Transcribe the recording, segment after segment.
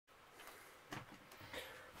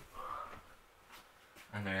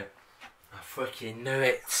I knew it. I freaking knew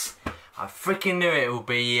it. I freaking knew it would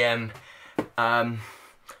be,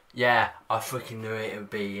 yeah, I freaking knew it would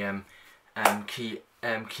be,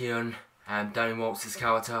 Keanu, Danny Walt's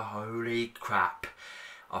character. Holy crap.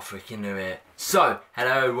 I freaking knew it. So,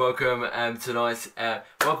 hello, welcome,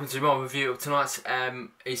 welcome to my review of tonight's,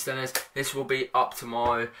 EastEnders. This will be up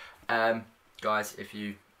tomorrow, guys, if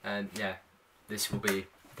you, yeah, this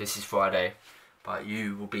is Friday, but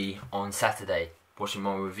you will be on Saturday watching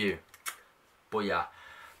my review. Booyah.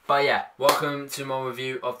 But yeah, welcome to my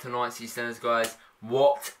review of tonight's EastEnders, guys.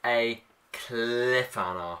 What a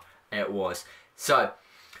cliffhanger it was. So,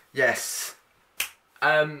 yes,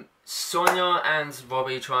 Sonia and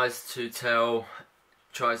Robbie tries to no,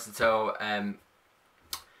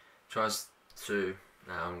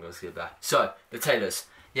 I'm gonna skip that. So, the Taylors.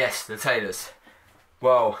 Yes, the Taylors.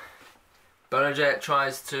 Well, Bernadette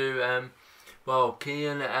tries to, well,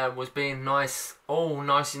 Keanu was being nice,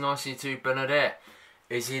 nicey to Bernadette.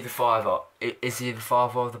 Is he the father? Is he the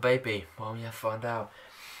father of the baby? Well, yeah, find out.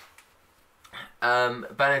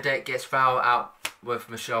 Bernadette gets fouled out with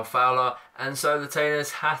Michelle Fowler, and so the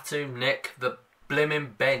Taylors had to nick the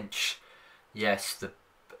blimmin' bench. Yes,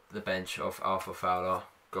 the bench of Arthur Fowler.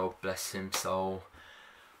 God bless him soul.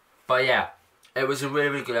 But yeah, it was a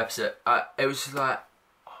really good episode. It was just like,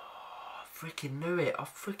 oh, I freaking knew it. I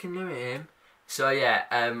freaking knew it, him. So yeah,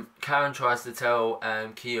 Karen tries to tell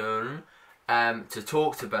Keanu to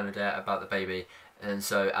talk to Bernadette about the baby, and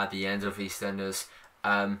so at the end of EastEnders,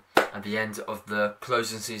 at the end of the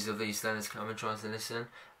closing season of EastEnders, Karen tries to listen,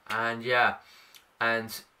 and yeah,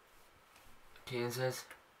 and Keanu says,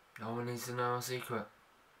 "No one needs to know our secret.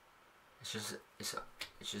 It's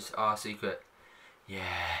just our secret."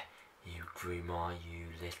 Yeah, you groomer, you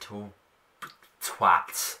little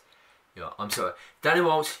twat. Yeah, I'm sorry, Danny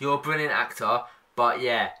Waltz, you're a brilliant actor, but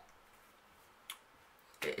yeah,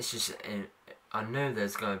 it's just, I know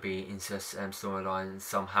there's going to be incest storyline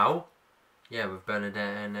somehow. Yeah, with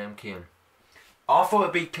Bernadette and Keanu. I thought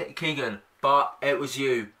it'd be Keegan, but it was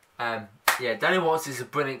you. Yeah, Danny Waltz is a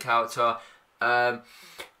brilliant character. Yeah,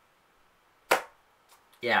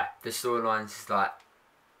 the storyline is like,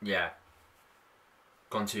 yeah,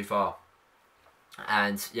 gone too far.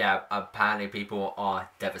 And yeah, apparently people are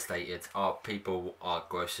devastated. People are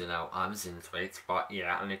grossing out. I was into it, but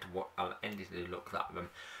yeah, I need to look at them.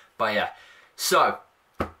 But yeah, so,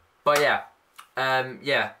 but yeah,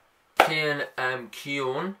 yeah,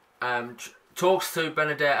 Keanu talks to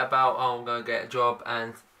Bernadette about, oh, I'm gonna get a job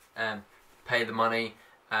and pay the money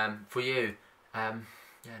for you. Yeah,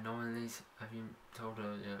 no one needs. Have you told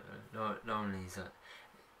her? Yeah, no one needs that.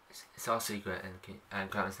 It's our secret.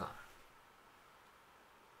 And Karen's like,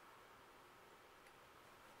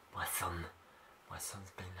 my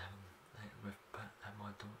son's been having with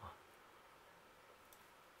my daughter.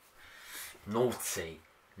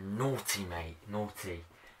 Naughty mate, naughty.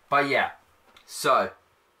 But yeah, so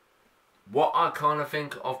what I kind of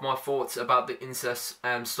think of my thoughts about the incest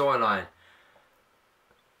storyline.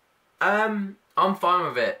 I'm fine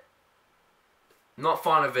with it. Not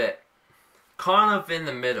fine with it. Kind of in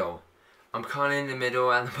the middle. I'm kind of in the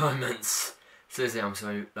middle at the moment. Seriously, I'm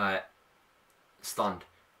so like stunned,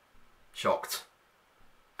 shocked,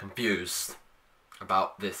 confused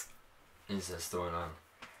about this incest storyline.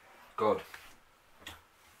 God,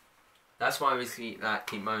 that's why we keep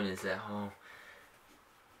moaning. Is that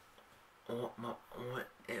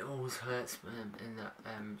it always hurts in that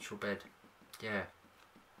short bed. Yeah,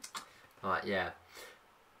 like yeah,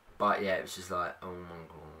 but yeah, it was just like, oh my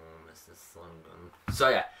god, is this song gone? So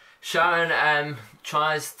yeah, Sharon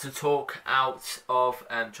tries to talk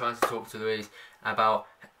to Louise about,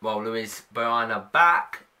 well, Louise behind her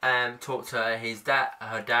back. Talk to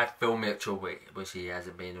her dad, Phil Mitchell, which he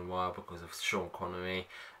hasn't been in a while because of Sean Connery.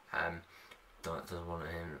 Doesn't want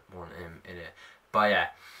him in it. But yeah,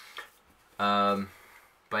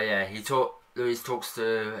 Louise talks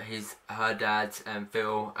to her dad and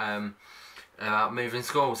Phil about moving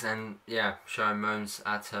schools, and yeah, Sharon moans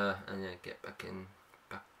at her, and yeah, get back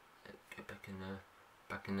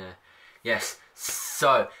in there. Yes.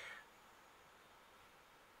 So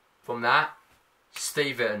from that,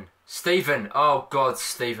 Stephen, oh god,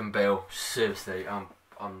 Stephen Bill, seriously, I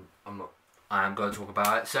am going to talk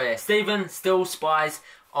about it. So yeah, Stephen still spies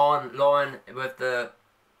on Lauren with the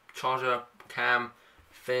charger cam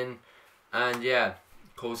thing, and yeah,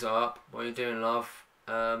 calls her up. What are you doing, love?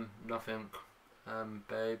 Nothing,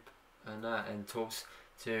 babe, and that, and talks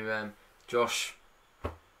to Josh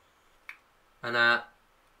and that,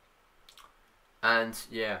 and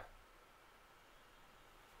yeah.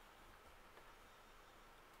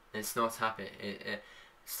 It's not happy.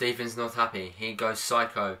 Stephen's not happy. He goes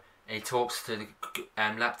psycho. He talks to the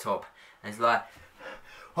laptop and he's like,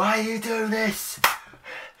 "Why are you doing this?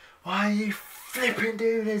 Why are you flipping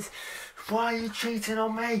doing this? Why are you cheating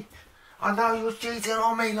on me? I know you're cheating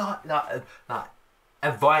on me."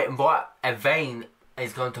 A vein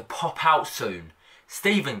is going to pop out soon.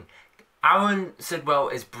 Stephen, Aaron Sidwell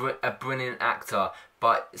is a brilliant actor,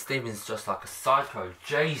 but Stephen's just like a psycho.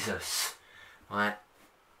 Jesus, like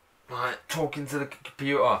talking to the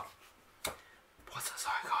computer. What's a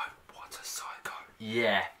psycho? What's a psycho?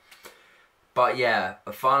 Yeah. But yeah,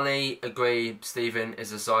 I finally agree Stephen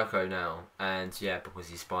is a psycho now. And yeah, because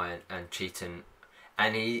he's spying and cheating.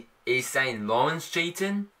 And he's saying Lauren's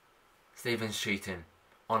cheating, Stephen's cheating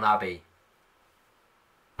on Abby.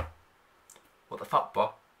 What the fuck,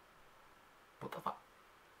 bro? What the fuck?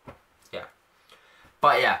 Yeah.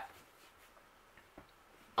 But yeah,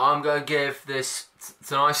 I'm going to give this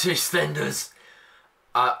tonight's EastEnders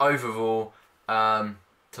overall,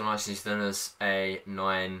 tonight's EastEnders a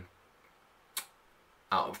 9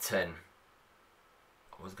 out of 10.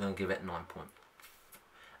 I was going to give it 9 point.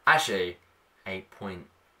 Actually,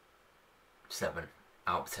 8.7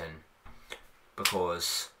 out of 10.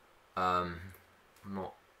 Because I'm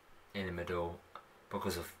not in the middle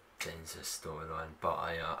because of James' storyline. But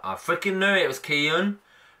I freaking knew it was Keanu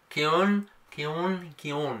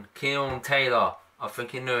Taylor. I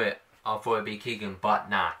freaking knew it. I thought it'd be Keegan, but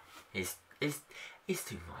nah. He's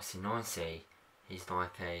too nicey. He's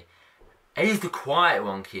like he's the quiet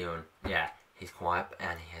one, Keanu. Yeah, he's quiet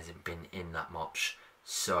and he hasn't been in that much.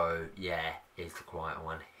 So yeah, he's the quiet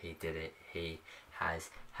one. He did it. He has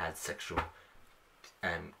had sexual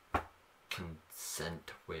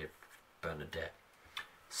consent with Bernadette.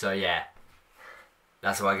 So yeah,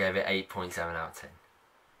 that's why I gave it 8.7 out of 10.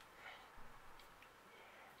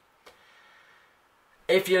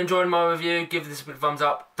 If you enjoyed my review, give this a big thumbs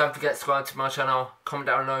up. Don't forget to subscribe to my channel. Comment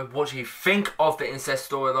down below what you think of the incest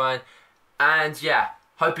storyline. And yeah,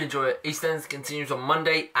 hope you enjoy it. EastEnders continues on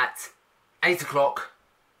Monday at 8 o'clock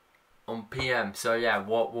on PM. So yeah,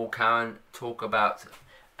 what will Karen talk about?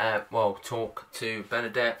 Well, talk to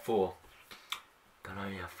Bernadette for? Don't know,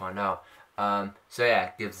 yeah, find out. So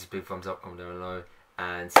yeah, give us a big thumbs up, comment down below,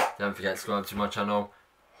 and don't forget to subscribe to my channel.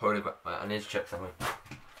 Holy crap, I need to check something.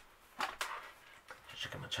 Just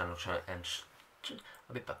checking my channel, and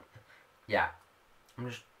I'll be back. Yeah, I'm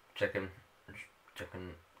just checking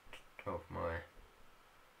of my.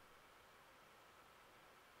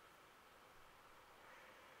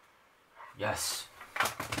 Yes.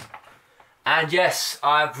 And yes,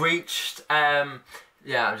 I've reached, yeah,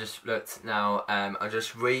 I just looked now, I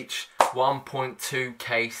just reached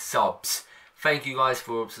 1.2k subs. Thank you guys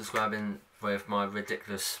for subscribing with my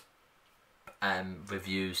ridiculous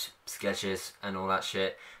reviews, sketches and all that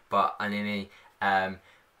shit. But I nearly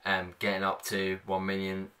getting up to 1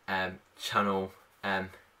 million channel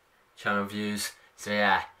views. So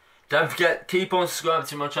yeah. Don't forget, keep on subscribing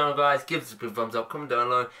to my channel, guys. Give us a big thumbs up, comment down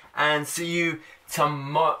below, and see you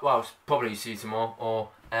tomorrow. Well, probably see you tomorrow,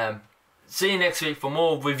 or see you next week for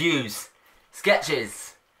more reviews,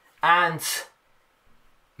 sketches, and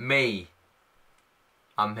me.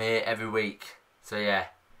 I'm here every week, so yeah.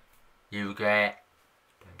 You regret it,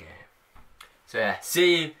 don't get it. So yeah,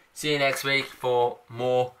 see you next week for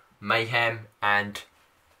more mayhem and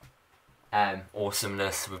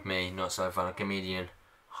awesomeness with me, Not So Funny Comedian.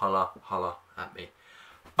 Holla at me.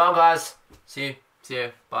 Bye guys. See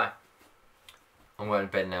you. Bye. I'm going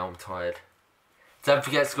to bed now, I'm tired. Don't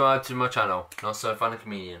forget to subscribe to my channel, Not So Funny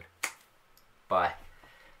Comedian. Bye.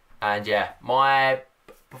 And yeah, my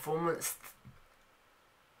performance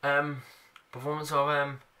of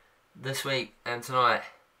this week and tonight,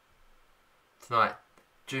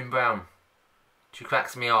 June Brown. She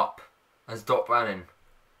cracks me up as Doc Brannon.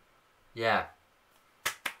 Yeah.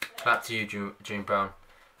 Clap to you, June Brown.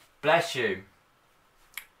 Bless you.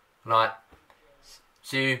 Right.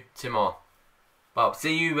 See you tomorrow. Well,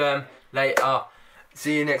 see you later.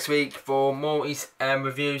 See you next week for more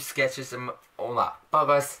reviews, sketches and all that. Bye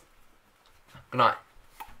guys. Good night.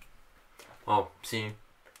 Well, see you.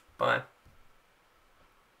 Bye.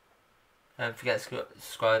 Don't forget to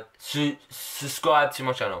subscribe to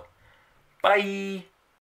my channel. Bye.